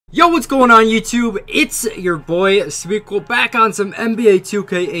Yo, what's going on YouTube? It's your boy Smequle back on some NBA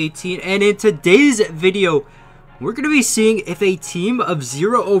 2K18, and in today's video we're going to be seeing if a team of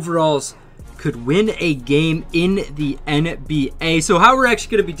 0 overalls could win a game in the NBA. So how we're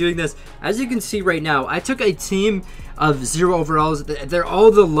actually going to be doing this, as you can see right now, I took a team of 0 overalls. They're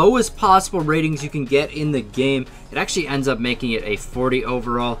all the lowest possible ratings you can get in the game. It actually ends up making it a 40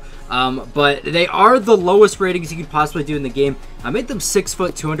 overall, but they are the lowest ratings you can possibly do in the game. I made them 6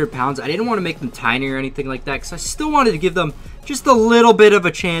 foot 200 pounds. I didn't want to make them tiny or anything like that because I still wanted to give them just a little bit of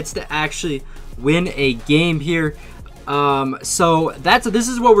a chance to actually win a game here. So this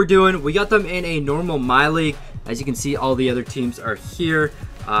is what we're doing. We got them in a normal My League. As you can see, all the other teams are here.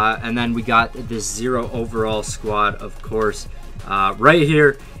 And then we got this 0 overall squad, of course, right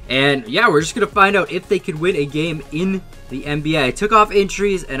here. And yeah, we're just going to find out if they could win a game in the NBA. I took off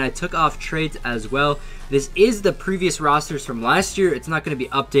injuries and I took off trades as well. This is the previous rosters from last year. It's not going to be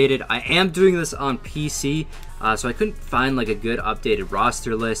updated. I am doing this on PC, so I couldn't find like a good updated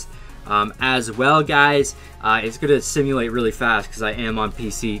roster list. As well, guys, it's going to simulate really fast because I am on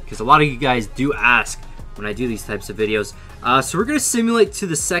PC, because a lot of you guys do ask when I do these types of videos. So we're going to simulate to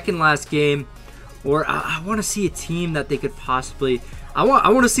the second last game, or I want to see a team that they could possibly... I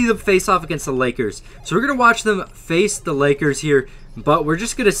want to see them face off against the Lakers. So we're going to watch them face the Lakers here, but we're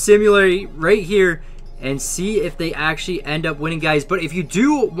just going to simulate right here and see if they actually end up winning, guys. But if you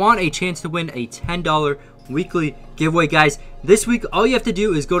do want a chance to win a $10 weekly giveaway, guys, this week all you have to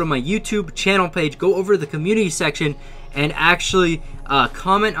do is go to my YouTube channel page, go over to the community section, and actually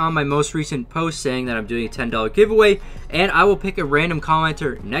comment on my most recent post saying that I'm doing a $10 giveaway, and I will pick a random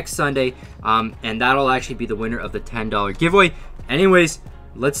commenter next Sunday, and that'll actually be the winner of the $10 giveaway. Anyways,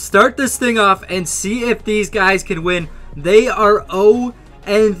 let's start this thing off and see if these guys can win. They are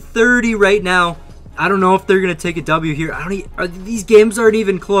 0-30 right now. I don't know if they're gonna take a W here. These games aren't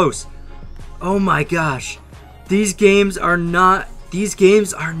even close. Oh my gosh, these games are not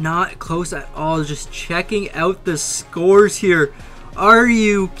close at all. Just checking out the scores here. Are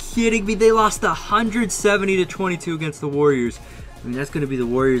you kidding me? They lost 170-22 against the Warriors. I mean, that's going to be the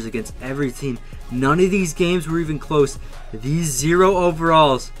Warriors against every team. None of these games were even close. These 0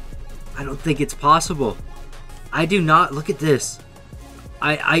 overalls, I don't think it's possible. I do not. Look at this.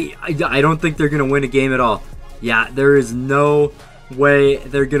 I don't think they're going to win a game at all. Yeah, there is no way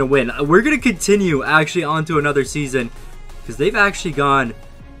they're going to win. We're going to continue actually on to another season, because they've actually gone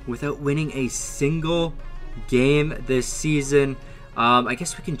without winning a single game this season. I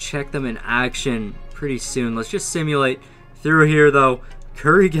guess we can check them in action pretty soon. Let's just simulate through here, though.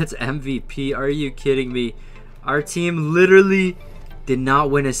 Curry gets MVP. Are you kidding me? Our team literally did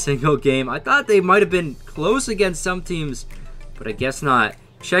not win a single game. I thought they might have been close against some teams, but I guess not.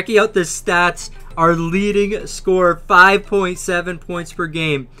 Checking out the stats. Our leading scorer, 5.7 points per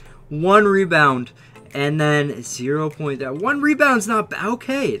game, 1 rebound, and then 0 point. One rebound's not bad.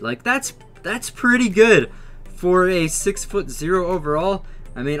 Okay, like that's pretty good for a 6 foot 0 overall.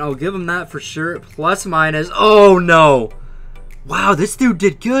 I mean, I'll give him that for sure. Plus minus. Oh no! Wow, this dude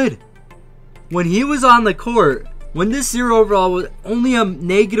did good. When he was on the court, when this 0 overall was only a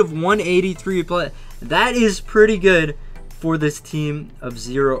negative 183 play, that is pretty good for this team of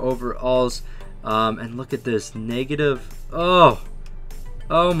 0 overalls. And look at this negative. Oh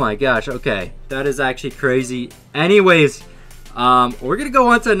my gosh. Okay, that is actually crazy. Anyways, we're gonna go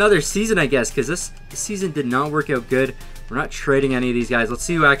on to another season, I guess, because this season did not work out good. We're not trading any of these guys. Let's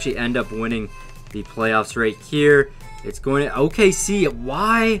see who actually end up winning the playoffs right here. It's going to OKC.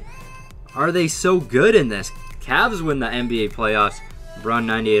 Why are they so good in this? Cavs win the NBA playoffs. LeBron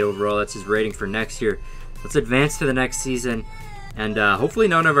 98 overall. That's his rating for next year. Let's advance to the next season, and hopefully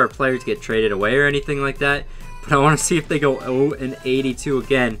none of our players get traded away or anything like that. But I want to see if they go 0-82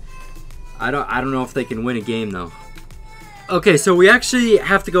 again. I don't know if they can win a game though. Okay, so we actually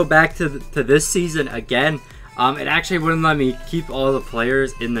have to go back to this season again. It actually wouldn't let me keep all the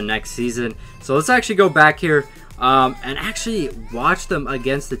players in the next season. So let's actually go back here and actually watch them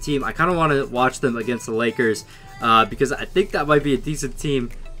against the team. I kind of want to watch them against the Lakers because I think that might be a decent team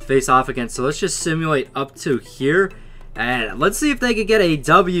to face off against. So let's just simulate up to here, and let's see if they could get a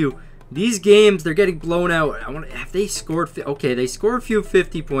W. These games, they're getting blown out. Have they scored? Okay, they scored a few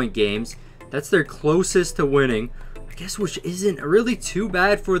 50-point games. That's their closest to winning, I guess, which isn't really too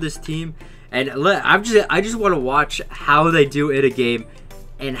bad for this team. And I just want to watch how they do in a game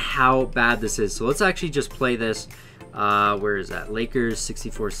and how bad this is. So let's actually just play this. Where is that? Lakers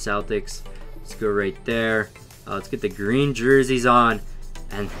 64 Celtics. Let's go right there. Let's get the green jerseys on,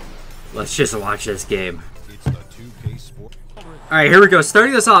 and let's just watch this game. All right, here we go.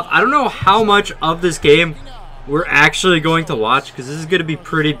 Starting this off, I don't know how much of this game we're actually going to watch, because this is going to be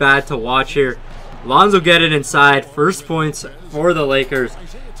pretty bad to watch here. Lonzo get it inside. First points for the Lakers.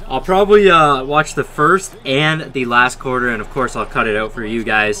 I'll probably watch the first and the last quarter, and of course I'll cut it out for you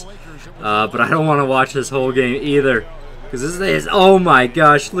guys. But I don't want to watch this whole game either, because this is, oh my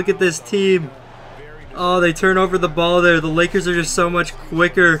gosh, look at this team. Oh, they turn over the ball there. The Lakers are just so much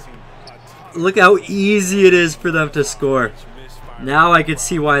quicker. Look how easy it is for them to score. Now I can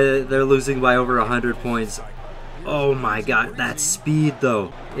see why they're losing by over 100 points. Oh my god, that speed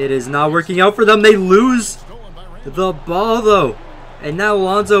though. It is not working out for them. They lose the ball though. And now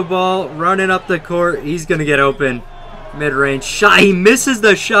Lonzo Ball running up the court. He's going to get open. Mid-range shot. He misses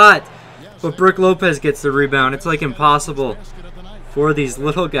the shot. But Brook Lopez gets the rebound. It's like impossible for these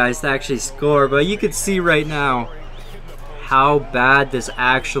little guys to actually score. But you can see right now how bad this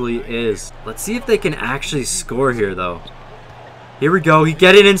actually is. Let's see if they can actually score here though. Here we go. He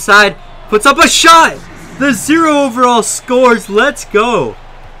get it inside. Puts up a shot. The 0 overall scores. Let's go.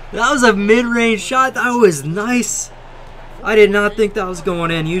 That was a mid-range shot. That was nice. I did not think that was going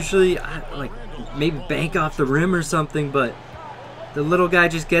in. Usually, like, maybe bank off the rim or something, but the little guy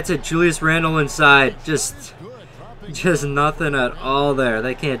just gets it. Julius Randle inside. Just nothing at all there.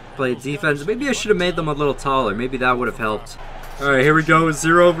 They can't play defense. Maybe I should have made them a little taller. Maybe that would have helped. All right, here we go.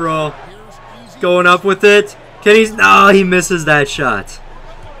 0 overall. Going up with it. Can he? No, he misses that shot.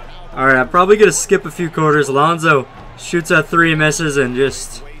 All right, I'm probably going to skip a few quarters. Lonzo shoots a 3, misses, and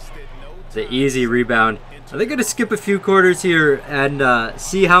just the easy rebound. Are they going to skip a few quarters here and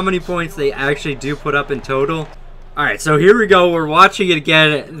see how many points they actually do put up in total? All right, so here we go. We're watching it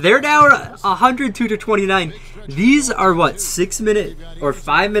again. They're now 102 to 29. These are what, 6-minute or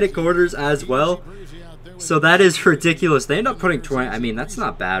 5-minute quarters as well. So that is ridiculous. They end up putting 20. I mean, that's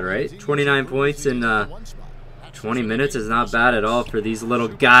not bad, right? 29 points in 20 minutes is not bad at all for these little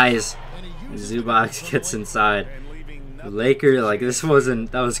guys. Zubac gets inside. The Lakers, like, this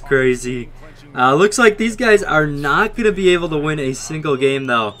wasn't, that was crazy. Looks like these guys are not going to be able to win a single game,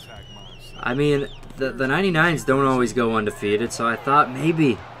 though. I mean, the 99s don't always go undefeated, so I thought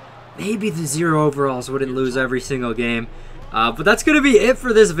maybe the 0 overalls wouldn't lose every single game. But that's going to be it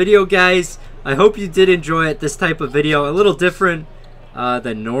for this video, guys. I hope you did enjoy it, this type of video. A little different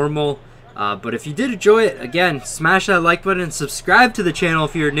than normal. But if you did enjoy it, again, smash that like button and subscribe to the channel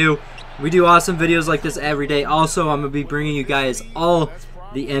if you're new. We do awesome videos like this every day. Also, I'm going to be bringing you guys all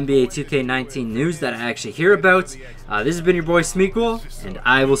the NBA 2K19 news that I actually hear about. This has been your boy Smequle, and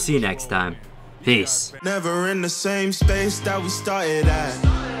I will see you next time. Peace. Never in the same space that we started at.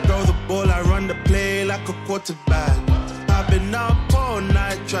 Throw the ball, I run the play like a quarterback. I've been up all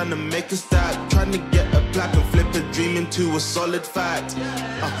night trying to make a stack, trying to get a plaque and flip a dream into a solid fact.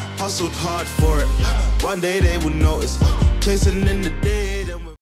 Hustled hard for it. One day they will notice. Chasing in the day.